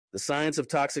The Science of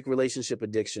Toxic Relationship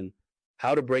Addiction,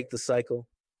 How to Break the Cycle.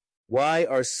 Why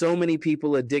are so many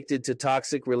people addicted to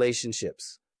toxic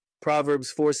relationships?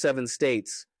 Proverbs 4:7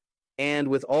 states, "And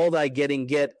with all thy getting,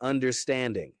 get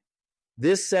understanding."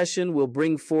 This session will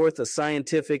bring forth a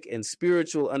scientific and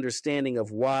spiritual understanding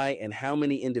of why and how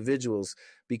many individuals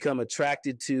become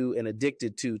attracted to and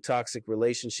addicted to toxic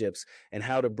relationships and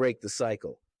how to break the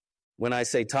cycle. When I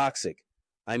say toxic,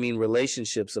 I mean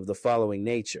relationships of the following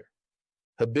nature: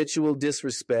 habitual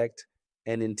disrespect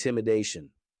and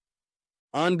intimidation,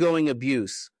 ongoing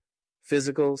abuse,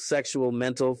 physical, sexual,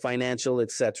 mental, financial,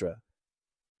 etc.,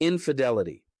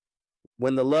 infidelity,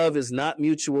 when the love is not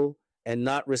mutual and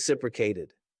not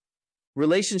reciprocated,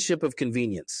 relationship of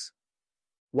convenience.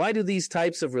 Why do these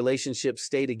types of relationships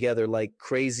stay together like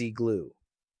crazy glue?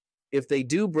 If they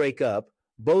do break up,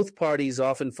 both parties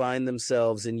often find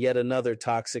themselves in yet another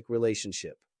toxic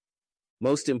relationship.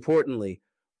 Most importantly,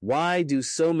 why do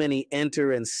so many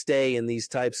enter and stay in these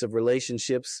types of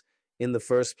relationships in the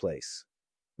first place?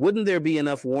 Wouldn't there be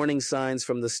enough warning signs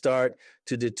from the start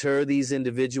to deter these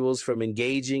individuals from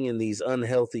engaging in these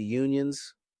unhealthy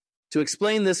unions? To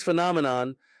explain this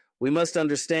phenomenon, we must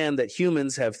understand that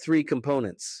humans have three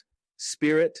components: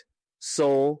 spirit,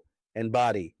 soul, and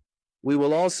body. We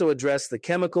will also address the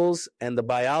chemicals and the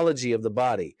biology of the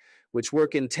body, which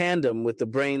work in tandem with the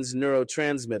brain's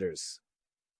neurotransmitters.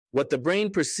 What the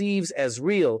brain perceives as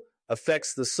real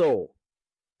affects the soul.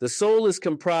 The soul is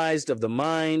comprised of the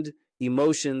mind,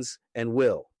 emotions, and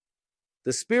will.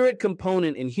 The spirit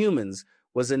component in humans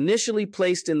was initially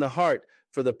placed in the heart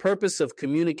for the purpose of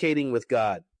communicating with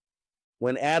God.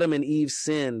 When Adam and Eve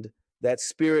sinned, that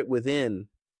spirit within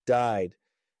died,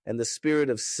 and the spirit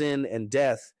of sin and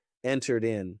death entered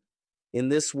in. In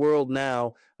this world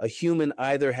now, a human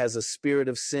either has a spirit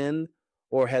of sin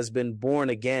or has been born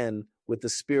again with the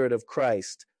Spirit of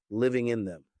Christ living in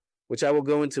them, which I will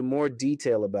go into more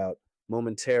detail about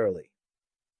momentarily.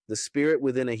 The spirit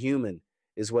within a human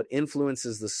is what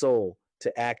influences the soul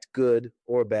to act good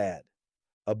or bad.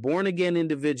 A born-again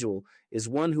individual is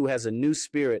one who has a new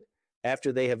spirit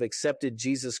after they have accepted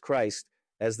Jesus Christ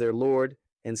as their Lord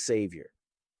and Savior.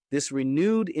 This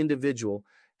renewed individual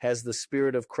has the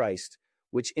Spirit of Christ,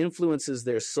 which influences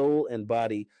their soul and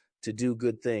body to do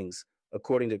good things,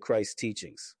 according to Christ's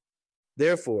teachings.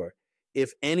 Therefore,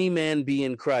 if any man be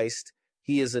in Christ,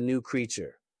 he is a new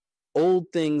creature.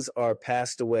 Old things are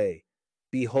passed away.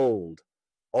 Behold,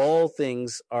 all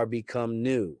things are become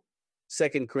new.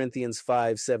 2 Corinthians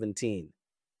 5:17.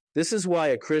 This is why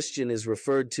a Christian is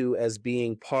referred to as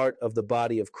being part of the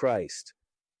body of Christ,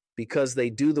 because they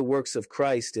do the works of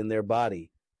Christ in their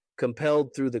body,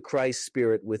 compelled through the Christ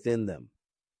Spirit within them.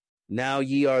 Now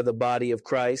ye are the body of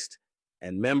Christ,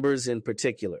 and members in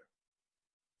particular.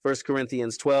 1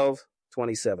 Corinthians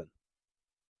 12:27.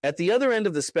 At the other end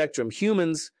of the spectrum,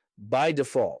 humans, by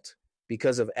default,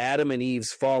 because of Adam and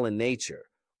Eve's fallen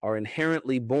nature, are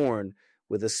inherently born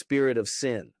with a spirit of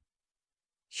sin.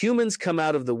 Humans come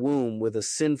out of the womb with a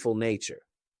sinful nature.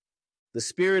 The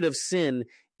spirit of sin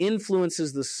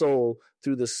influences the soul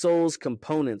through the soul's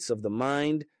components of the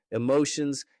mind,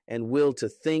 emotions, and will to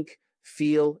think,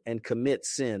 feel, and commit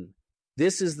sin.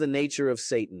 This is the nature of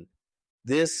Satan.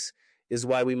 This is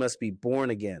why we must be born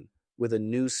again with a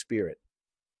new spirit.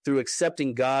 Through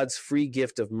accepting God's free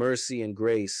gift of mercy and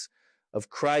grace, of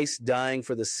Christ dying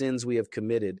for the sins we have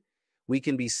committed, we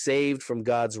can be saved from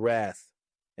God's wrath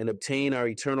and obtain our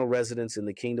eternal residence in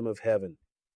the kingdom of heaven.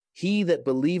 He that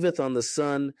believeth on the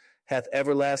Son hath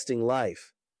everlasting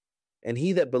life, and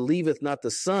he that believeth not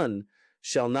the Son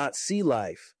shall not see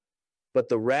life, but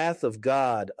the wrath of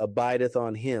God abideth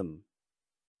on him.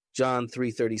 John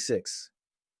 3:36.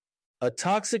 A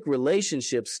toxic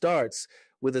relationship starts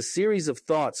with a series of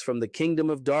thoughts from the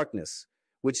kingdom of darkness,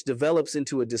 which develops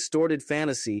into a distorted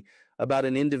fantasy about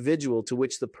an individual to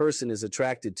which the person is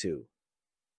attracted to.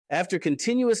 After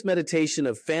continuous meditation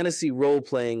of fantasy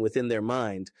role-playing within their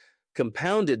mind,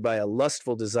 compounded by a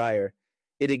lustful desire,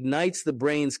 it ignites the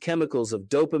brain's chemicals of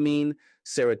dopamine,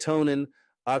 serotonin,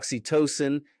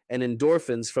 oxytocin, and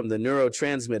endorphins from the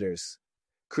neurotransmitters,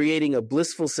 creating a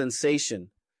blissful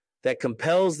sensation that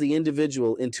compels the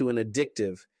individual into an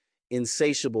addictive,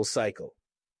 insatiable cycle.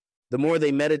 The more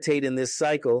they meditate in this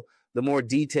cycle, the more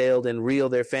detailed and real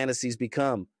their fantasies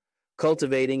become,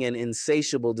 cultivating an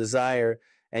insatiable desire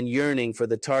and yearning for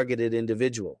the targeted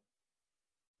individual.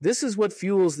 This is what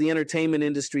fuels the entertainment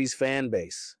industry's fan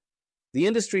base. The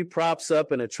industry props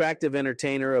up an attractive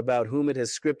entertainer about whom it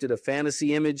has scripted a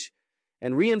fantasy image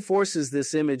and reinforces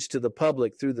this image to the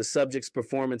public through the subject's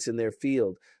performance in their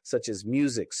field, such as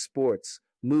music, sports,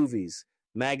 movies,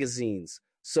 magazines,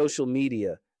 social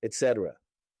media, etc.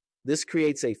 This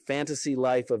creates a fantasy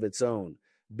life of its own,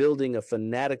 building a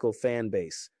fanatical fan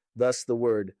base, thus the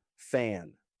word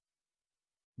fan.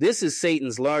 This is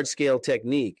Satan's large-scale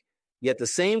technique, yet the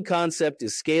same concept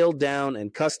is scaled down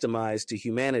and customized to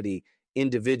humanity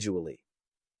individually.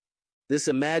 This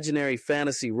imaginary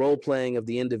fantasy role-playing of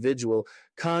the individual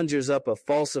conjures up a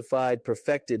falsified,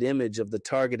 perfected image of the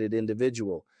targeted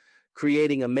individual,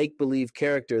 creating a make-believe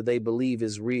character they believe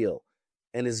is real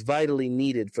and is vitally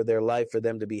needed for their life for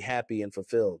them to be happy and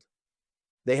fulfilled.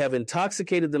 They have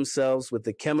intoxicated themselves with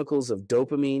the chemicals of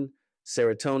dopamine,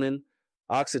 serotonin,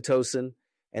 oxytocin,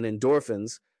 and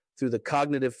endorphins through the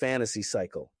cognitive fantasy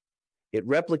cycle. It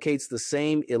replicates the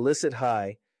same illicit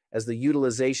high as the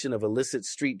utilization of illicit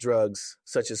street drugs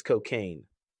such as cocaine.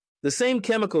 The same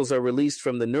chemicals are released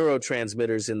from the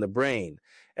neurotransmitters in the brain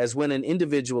as when an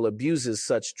individual abuses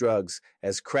such drugs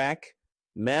as crack,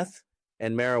 meth,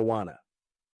 and marijuana.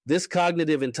 This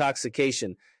cognitive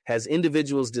intoxication has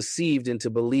individuals deceived into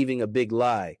believing a big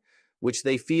lie, which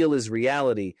they feel is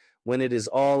reality when it is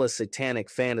all a satanic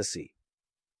fantasy.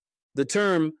 The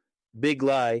term big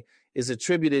lie is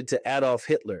attributed to Adolf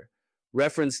Hitler,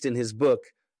 referenced in his book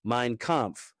Mein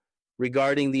Kampf,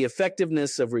 regarding the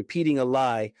effectiveness of repeating a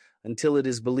lie until it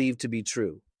is believed to be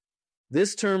true.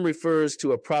 This term refers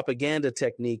to a propaganda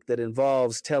technique that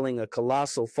involves telling a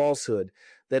colossal falsehood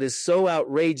that is so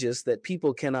outrageous that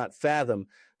people cannot fathom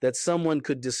that someone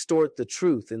could distort the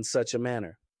truth in such a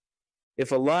manner.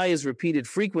 If a lie is repeated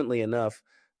frequently enough,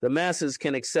 the masses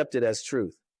can accept it as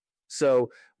truth. So,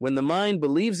 when the mind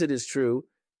believes it is true,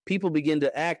 people begin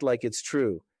to act like it's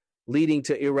true, leading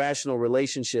to irrational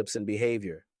relationships and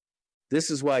behavior.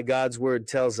 This is why God's word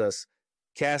tells us,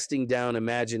 casting down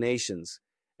imaginations,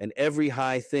 and every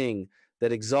high thing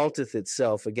that exalteth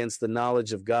itself against the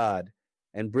knowledge of God,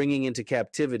 and bringing into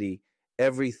captivity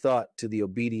every thought to the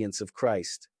obedience of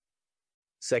Christ.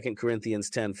 2 Corinthians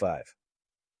 10:5.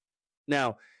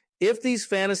 Now, if these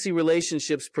fantasy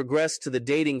relationships progress to the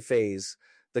dating phase,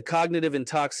 the cognitive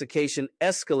intoxication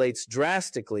escalates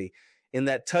drastically in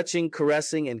that touching,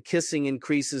 caressing, and kissing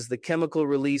increases the chemical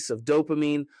release of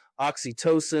dopamine,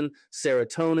 oxytocin,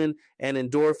 serotonin, and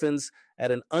endorphins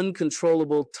at an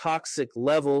uncontrollable toxic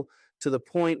level to the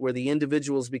point where the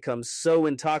individuals become so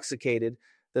intoxicated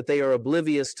that they are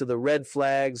oblivious to the red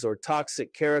flags or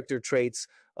toxic character traits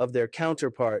of their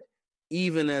counterpart,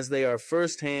 even as they are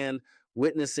firsthand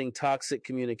witnessing toxic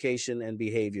communication and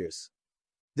behaviors.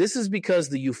 This is because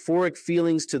the euphoric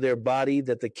feelings to their body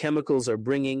that the chemicals are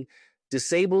bringing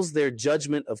disables their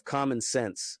judgment of common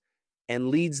sense and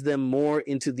leads them more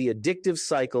into the addictive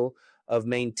cycle of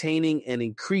maintaining and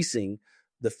increasing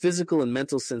the physical and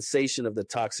mental sensation of the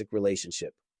toxic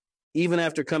relationship. Even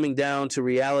after coming down to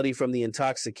reality from the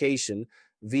intoxication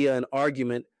via an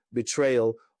argument,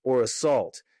 betrayal, or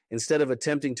assault, instead of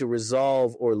attempting to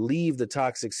resolve or leave the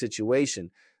toxic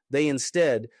situation, they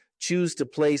instead choose to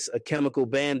place a chemical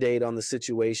band-aid on the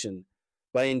situation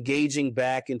by engaging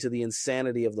back into the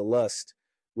insanity of the lust,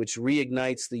 which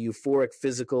reignites the euphoric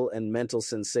physical and mental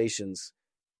sensations,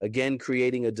 again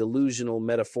creating a delusional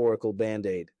metaphorical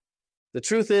band-aid. The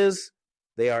truth is,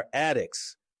 they are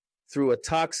addicts through a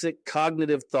toxic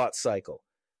cognitive thought cycle,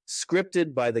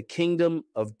 scripted by the kingdom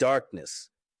of darkness.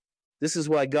 This is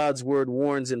why God's word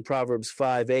warns in Proverbs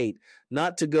 5:8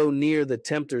 not to go near the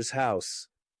tempter's house.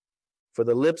 For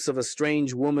the lips of a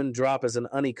strange woman drop as an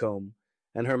honeycomb,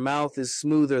 and her mouth is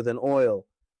smoother than oil,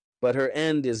 but her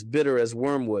end is bitter as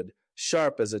wormwood,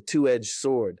 sharp as a two-edged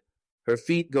sword. Her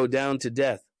feet go down to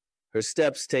death, her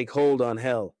steps take hold on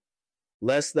hell.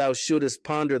 Lest thou shouldest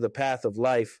ponder the path of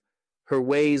life, her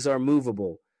ways are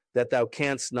movable, that thou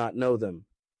canst not know them.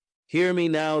 Hear me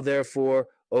now, therefore,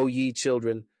 O ye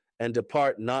children, and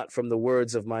depart not from the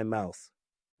words of my mouth.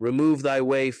 Remove thy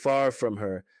way far from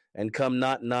her, and come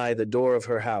not nigh the door of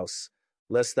her house,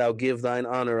 lest thou give thine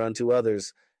honor unto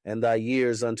others, and thy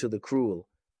years unto the cruel,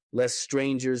 lest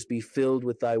strangers be filled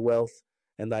with thy wealth,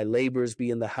 and thy labors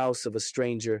be in the house of a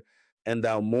stranger, and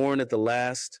thou mourn at the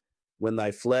last, when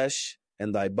thy flesh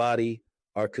and thy body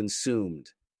are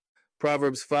consumed.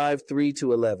 Proverbs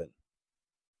 5:3-11.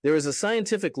 There is a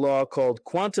scientific law called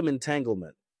quantum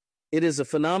entanglement. It is a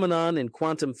phenomenon in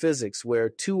quantum physics where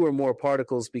two or more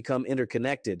particles become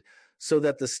interconnected so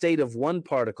that the state of one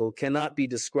particle cannot be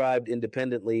described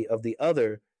independently of the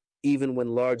other, even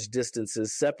when large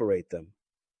distances separate them.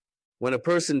 When a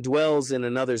person dwells in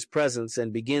another's presence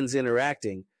and begins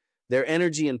interacting, their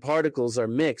energy and particles are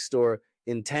mixed or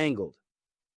entangled.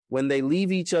 When they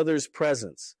leave each other's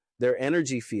presence, their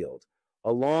energy field,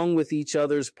 along with each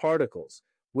other's particles,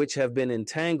 which have been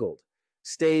entangled,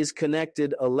 stays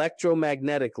connected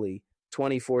electromagnetically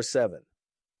 24/7.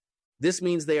 This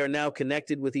means they are now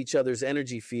connected with each other's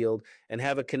energy field and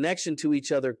have a connection to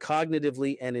each other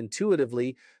cognitively and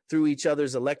intuitively through each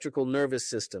other's electrical nervous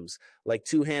systems, like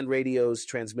two-hand radios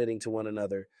transmitting to one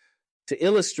another. To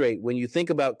illustrate, when you think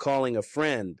about calling a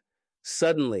friend,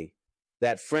 suddenly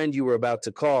that friend you were about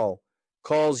to call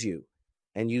calls you,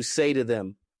 and you say to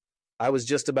them, "I was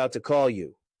just about to call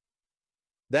you."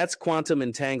 That's quantum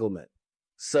entanglement.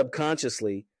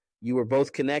 Subconsciously, you were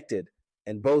both connected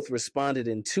and both responded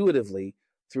intuitively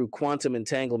through quantum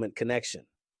entanglement connection.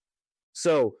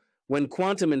 So, when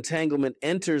quantum entanglement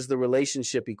enters the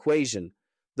relationship equation,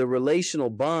 the relational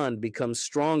bond becomes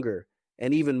stronger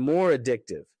and even more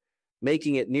addictive,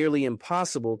 making it nearly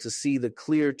impossible to see the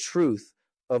clear truth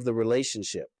of the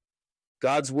relationship.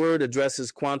 God's word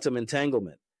addresses quantum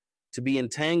entanglement. To be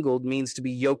entangled means to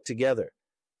be yoked together.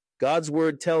 God's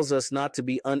word tells us not to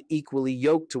be unequally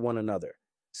yoked to one another,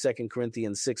 2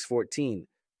 Corinthians 6:14,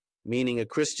 meaning a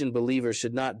Christian believer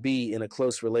should not be in a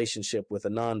close relationship with a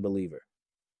non-believer.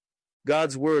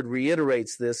 God's word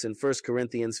reiterates this in 1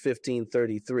 Corinthians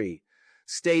 15:33,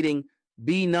 stating,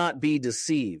 "Be not be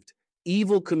deceived.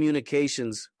 Evil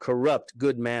communications corrupt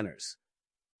good manners."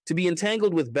 To be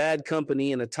entangled with bad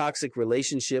company in a toxic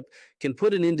relationship can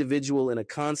put an individual in a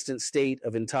constant state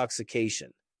of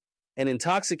intoxication. An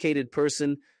intoxicated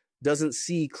person doesn't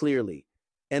see clearly,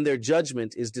 and their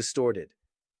judgment is distorted.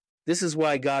 This is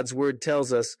why God's word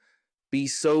tells us, "Be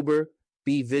sober,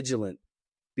 be vigilant,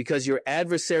 because your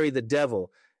adversary the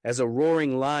devil, as a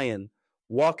roaring lion,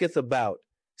 walketh about,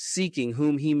 seeking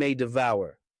whom he may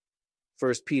devour."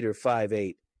 1 Peter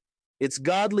 5:8. It's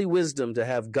godly wisdom to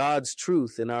have God's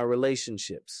truth in our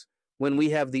relationships. When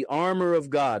we have the armor of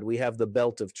God, we have the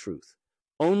belt of truth.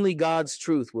 Only God's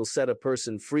truth will set a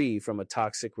person free from a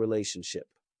toxic relationship.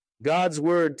 God's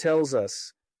word tells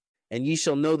us, "And ye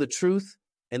shall know the truth,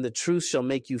 and the truth shall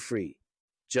make you free."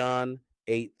 John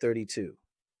 8:32.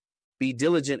 Be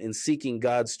diligent in seeking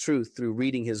God's truth through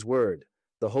reading his word,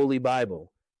 the Holy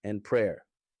Bible, and prayer.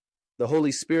 The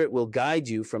Holy Spirit will guide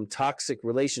you from toxic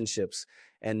relationships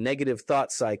and negative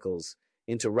thought cycles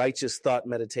into righteous thought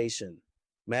meditation,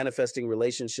 manifesting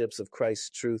relationships of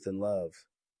Christ's truth and love.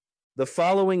 The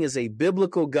following is a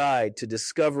biblical guide to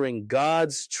discovering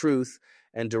God's truth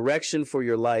and direction for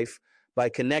your life by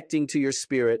connecting to your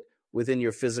spirit within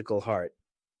your physical heart.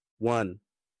 1.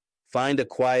 Find a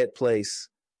quiet place.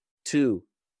 2.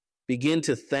 Begin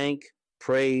to thank,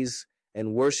 praise,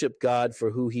 and worship God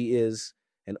for who he is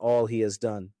and all he has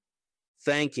done.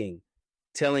 Thanking,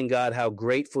 telling God how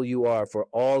grateful you are for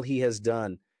all he has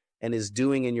done and is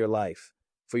doing in your life,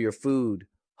 for your food,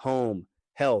 home,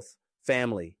 health,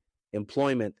 family,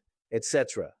 employment,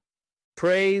 etc.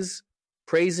 Praise,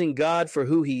 praising God for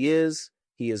who he is.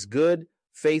 He is good,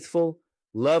 faithful,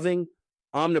 loving,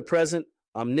 omnipresent,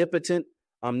 omnipotent,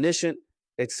 omniscient,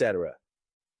 etc.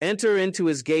 Enter into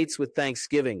his gates with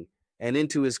thanksgiving and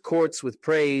into his courts with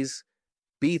praise.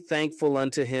 Be thankful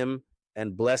unto him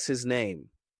and bless his name.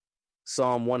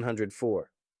 Psalm 104.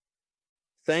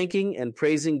 Thanking and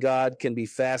praising God can be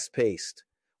fast-paced.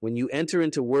 When you enter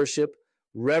into worship,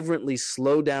 reverently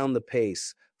slow down the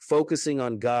pace, focusing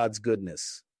on God's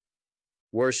goodness.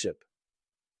 Worship.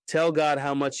 Tell God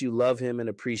how much you love him and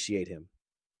appreciate him.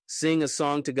 Sing a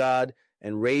song to God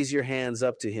and raise your hands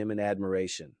up to him in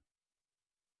admiration.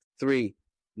 3.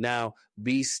 Now,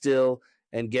 be still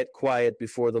and get quiet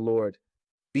before the Lord.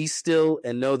 Be still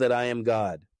and know that I am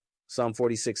God. Psalm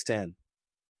 46:10.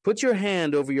 Put your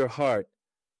hand over your heart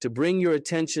to bring your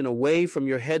attention away from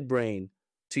your head brain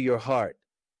to your heart,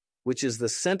 which is the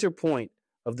center point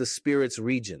of the Spirit's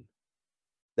region,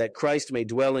 that Christ may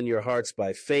dwell in your hearts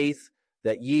by faith,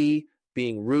 that ye,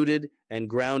 being rooted and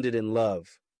grounded in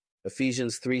love.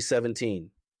 Ephesians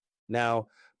 3:17. Now,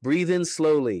 breathe in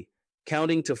slowly,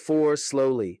 counting to 4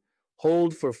 slowly.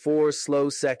 Hold for 4 slow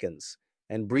seconds,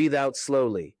 and breathe out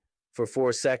slowly for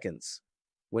 4 seconds.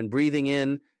 When breathing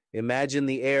in, imagine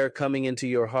the air coming into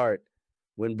your heart.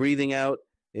 When breathing out,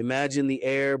 imagine the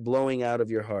air blowing out of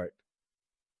your heart.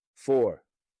 4.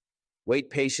 Wait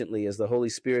patiently as the Holy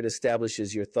Spirit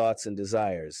establishes your thoughts and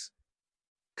desires.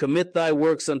 Commit thy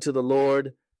works unto the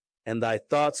Lord, and thy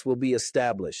thoughts will be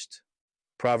established.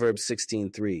 Proverbs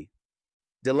 16:3.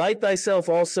 Delight thyself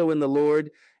also in the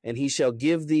Lord, and he shall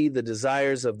give thee the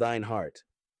desires of thine heart.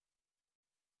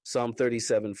 Psalm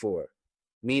 37:4.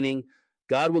 Meaning,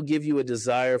 God will give you a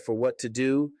desire for what to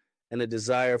do and a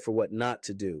desire for what not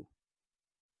to do.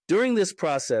 During this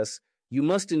process, you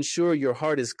must ensure your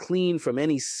heart is clean from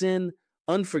any sin,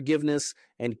 unforgiveness,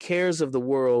 and cares of the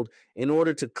world in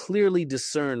order to clearly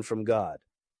discern from God.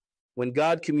 When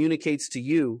God communicates to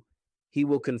you, he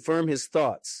will confirm his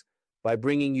thoughts by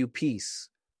bringing you peace,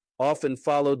 often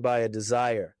followed by a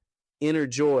desire, inner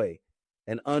joy,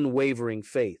 and unwavering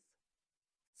faith.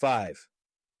 5.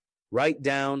 Write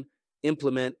down,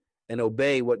 implement, and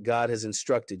obey what God has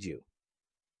instructed you.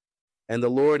 And the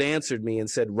Lord answered me and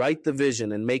said, Write the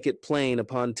vision and make it plain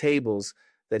upon tables,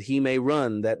 that he may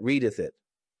run that readeth it.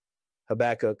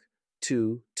 Habakkuk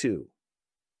 2:2.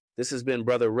 This has been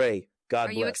Brother Ray. God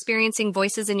bless. Are you experiencing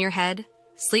voices in your head,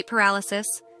 sleep paralysis,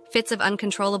 fits of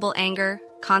uncontrollable anger,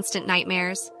 constant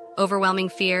nightmares, overwhelming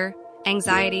fear,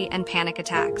 anxiety, and panic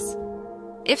attacks?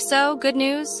 If so, good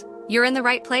news, you're in the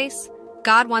right place.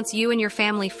 God wants you and your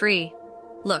family free.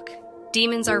 Look,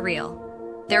 demons are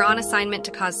real. They're on assignment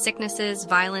to cause sicknesses,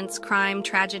 violence, crime,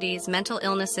 tragedies, mental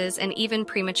illnesses, and even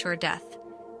premature death.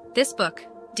 This book,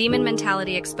 Demon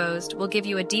Mentality Exposed, will give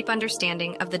you a deep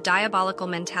understanding of the diabolical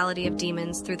mentality of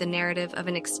demons through the narrative of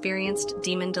an experienced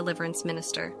demon deliverance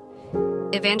minister.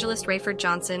 Evangelist Rayford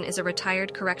Johnson is a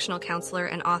retired correctional counselor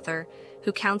and author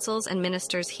who counsels and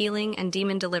ministers healing and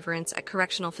demon deliverance at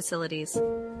correctional facilities,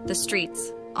 the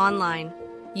streets, online,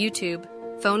 YouTube,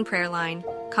 phone prayer line,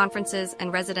 conferences,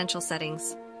 and residential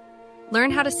settings.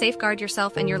 Learn how to safeguard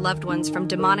yourself and your loved ones from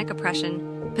demonic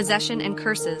oppression, possession, and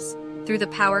curses through the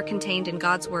power contained in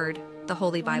God's Word, the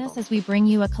Holy Bible. As we bring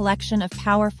you a collection of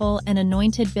powerful and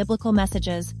anointed biblical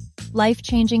messages,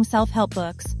 life-changing self-help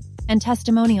books, and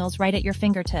testimonials right at your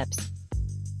fingertips.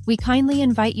 We kindly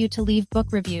invite you to leave book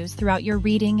reviews throughout your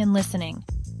reading and listening.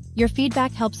 Your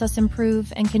feedback helps us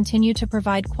improve and continue to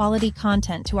provide quality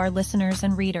content to our listeners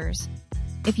and readers.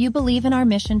 If you believe in our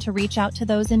mission to reach out to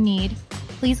those in need,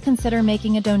 please consider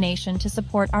making a donation to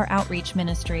support our outreach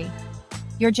ministry.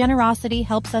 Your generosity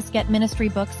helps us get ministry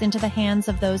books into the hands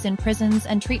of those in prisons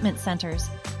and treatment centers,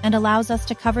 and allows us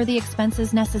to cover the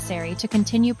expenses necessary to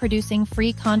continue producing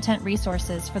free content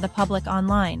resources for the public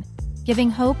online,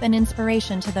 giving hope and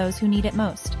inspiration to those who need it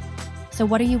most. So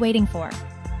what are you waiting for?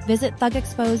 Visit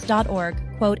ThugExposed.Org,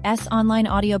 /s online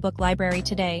audiobook library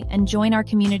today, and join our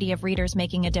community of readers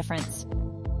making a difference.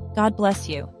 God bless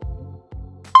you.